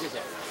块，谢谢，谢谢，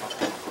好，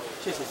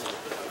谢谢，谢谢。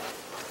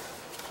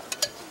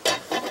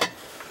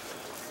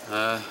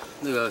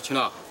那个秦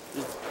老，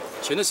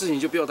钱的事情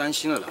就不要担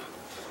心了啦。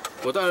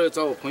我待会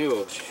找我朋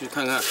友去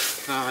看看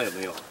还有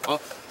没有。好，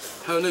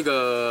还有那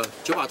个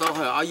9把刀，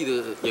还有阿义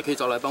的也可以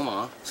找来帮忙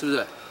啊，是不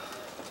是？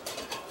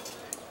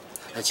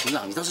哎，秦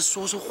朗，你倒是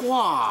说说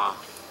话。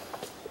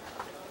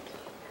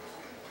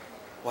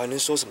我还能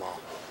说什么？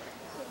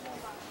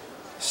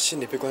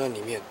心里被关在里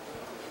面，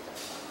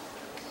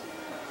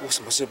我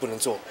什么事不能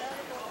做，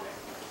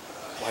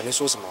我还能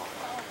说什么？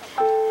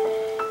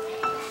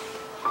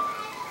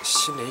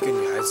心里一个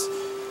女孩子，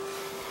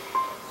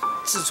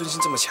自尊心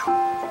这么强，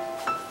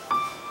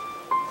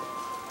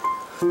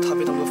她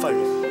被当作犯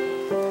人，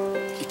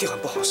一定很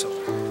不好受。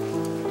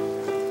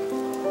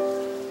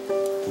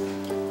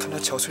看她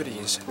憔悴的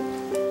眼神，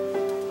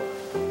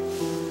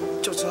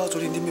就知道昨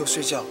天一定没有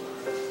睡觉。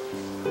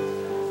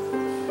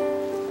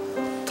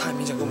她还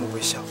勉强跟我们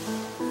微笑，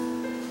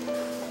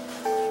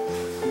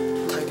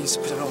她一定是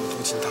不想让我们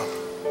同情她。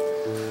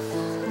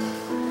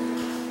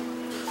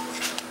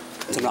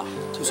怎么了？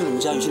听说你们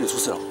家于心磊出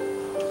事了？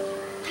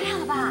还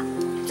好吧？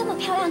这么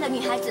漂亮的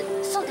女孩子，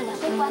受得了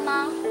被关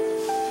吗？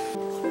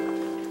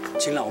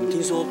秦朗，我们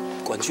听说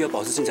管区要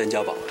保持精神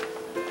交保。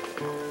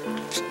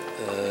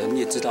你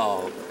也知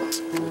道，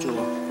我就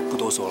不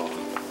多说了。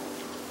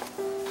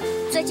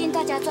最近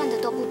大家赚的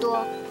都不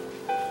多，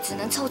只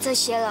能凑这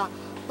些了，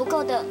不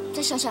够的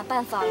再想想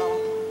办法喽。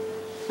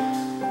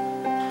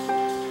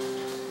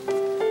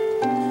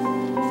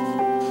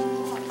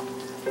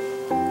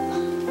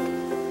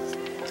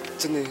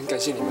真的很感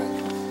谢你们。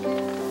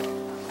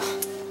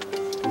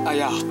哎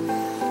呀，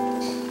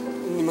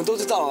你们都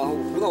知道啊，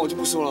那我就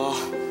不说了啊。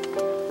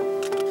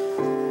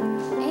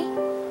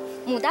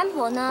牡丹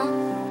婆呢？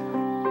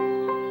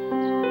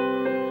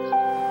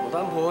牡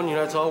丹婆，你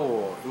来找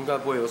我，应该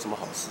不会有什么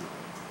好事。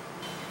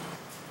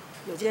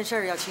有件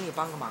事要请你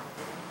帮个忙。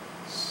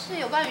是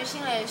有关于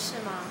新蕾的事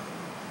吗？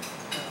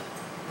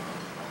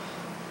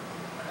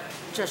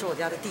这是我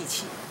家的地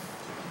契，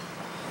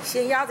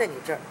先压在你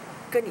这儿，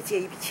跟你借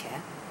一笔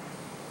钱。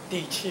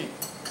地契？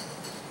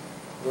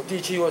有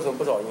地契为什么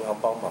不找银行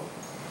帮忙？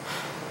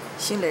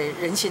新蕾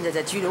人现在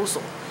在拘留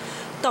所，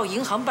到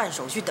银行办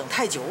手续等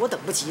太久，我等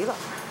不及了。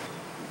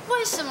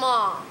为什么？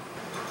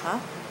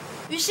啊？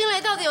于新蕾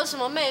到底有什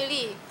么魅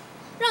力，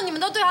让你们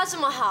都对她这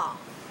么好？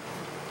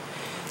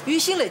于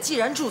新蕾既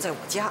然住在我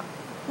家，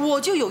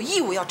我就有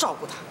义务要照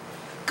顾她，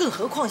更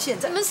何况现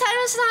在你们才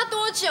认识她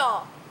多久？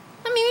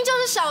她明明就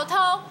是小偷，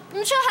你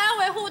们却还要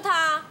维护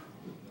她。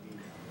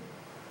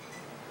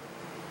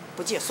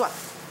不借算了。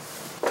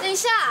等一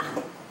下。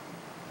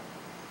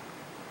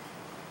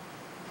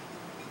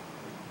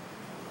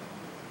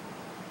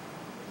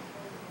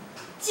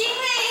经理，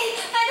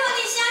拜托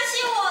你相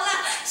信我了。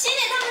新磊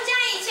他们家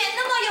以前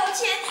那么有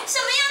钱，什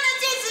么样的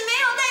戒指没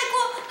有戴过？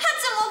他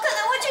怎么可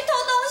能会去偷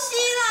东西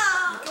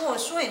啦？跟我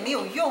说也没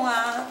有用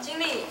啊。经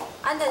理，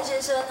安藤先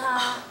生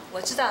他……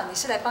我知道你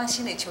是来帮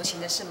新磊求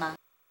情的是吗？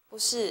不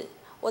是，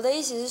我的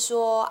意思是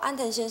说，安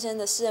藤先生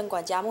的私人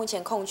管家目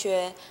前空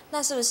缺，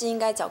那是不是应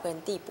该找个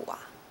人递补啊？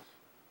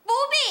不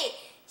必，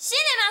新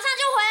磊马上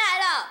就回来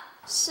了。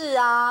是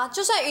啊，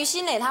就算于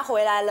新磊他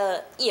回来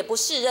了，也不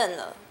适任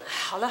了。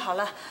好了好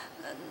了，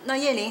那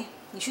叶玲，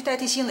你去代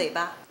替新磊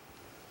吧。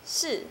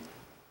是。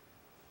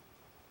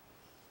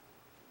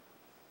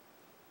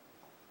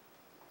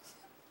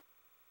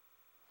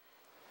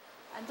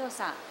安豆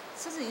桑，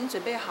车子已经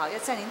准备好，要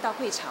载您到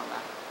会场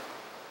了。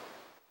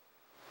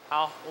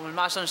好，我们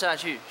马上下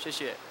去，谢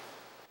谢。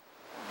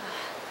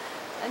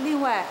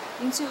另外，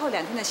您最后2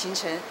天的行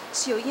程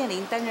是由燕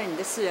玲担任你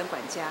的私人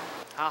管家。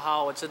好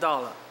好，我知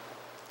道了。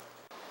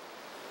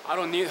I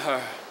don't need her.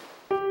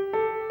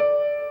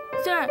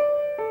 Sir,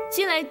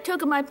 Xin-Lei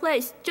took my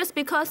place just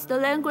because the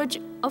language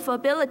of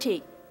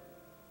ability.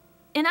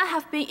 And I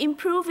have been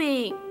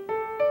improving.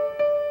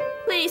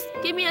 Please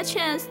give me a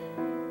chance.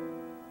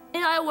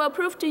 And I will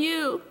prove to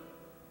you.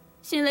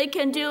 Xin-Lei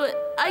can do it.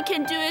 I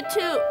can do it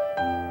too.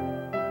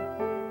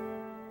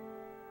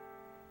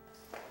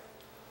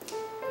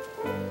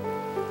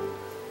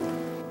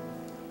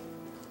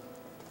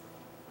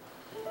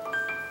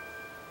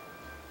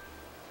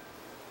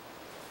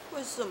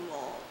为什么？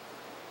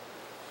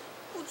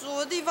不足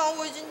的地方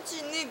我已经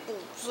尽力补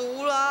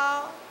足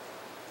啦。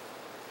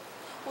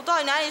我到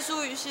底哪里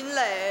输于新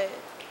磊？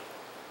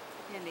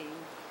燕玲，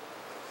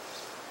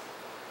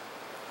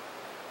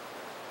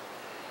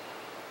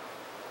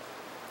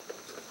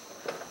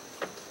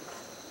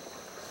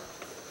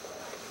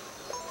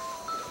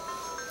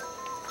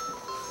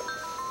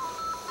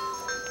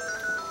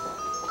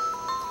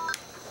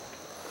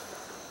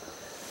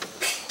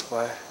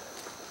喂。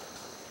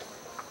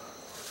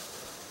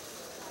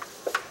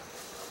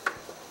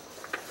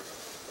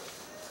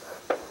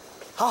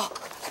好。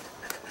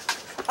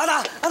阿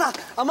达，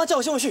阿妈叫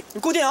我先回去，你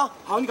固定啊。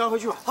好，你赶快回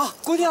去吧。好，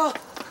固定啊。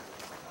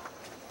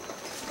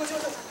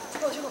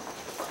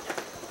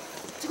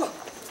经过。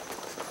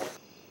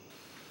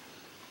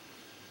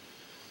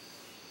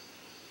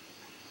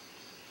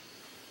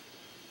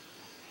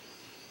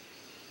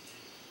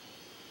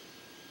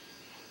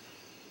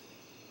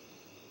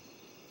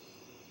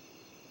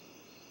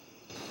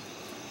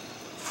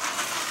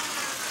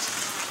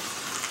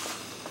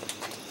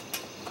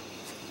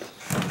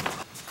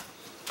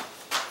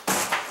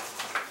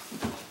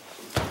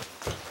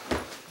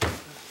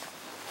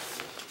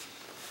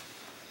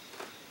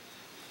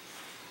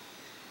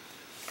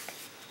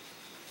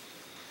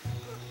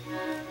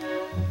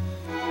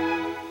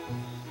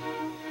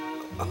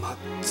 阿妈，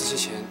这些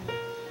钱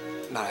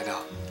哪来的？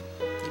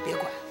你别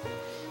管，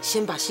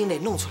先把新磊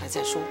弄出来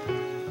再说。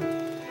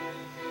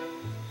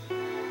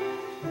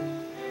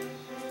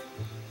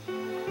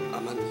阿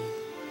妈，你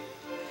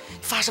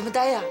发什么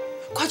呆呀？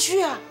快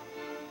去啊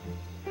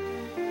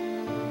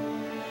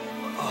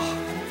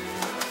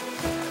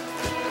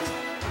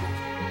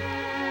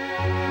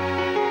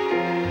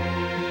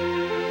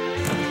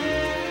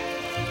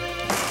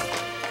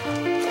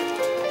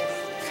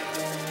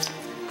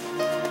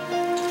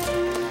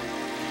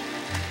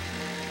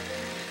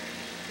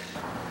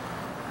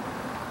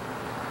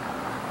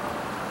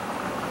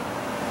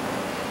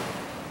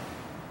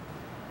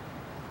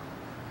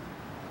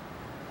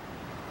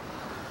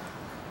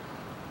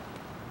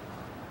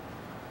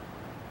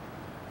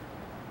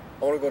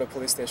！I want to go to the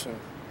police station.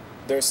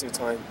 There's still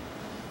time.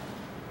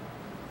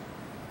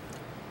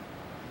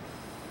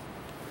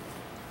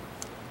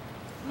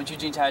 我们去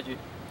警察局。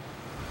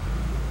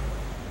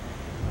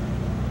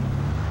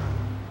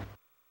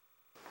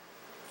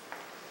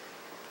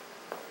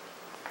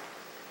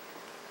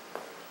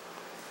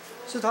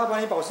是他把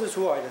你保释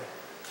出来的。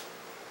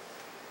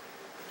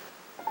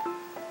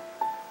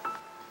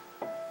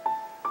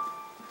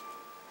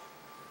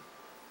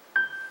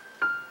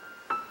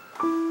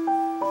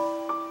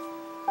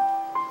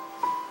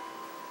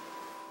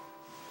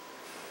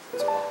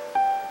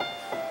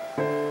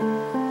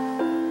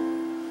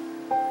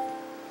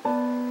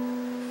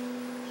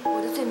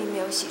我的罪名没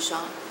有洗刷，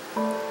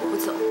我不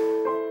走。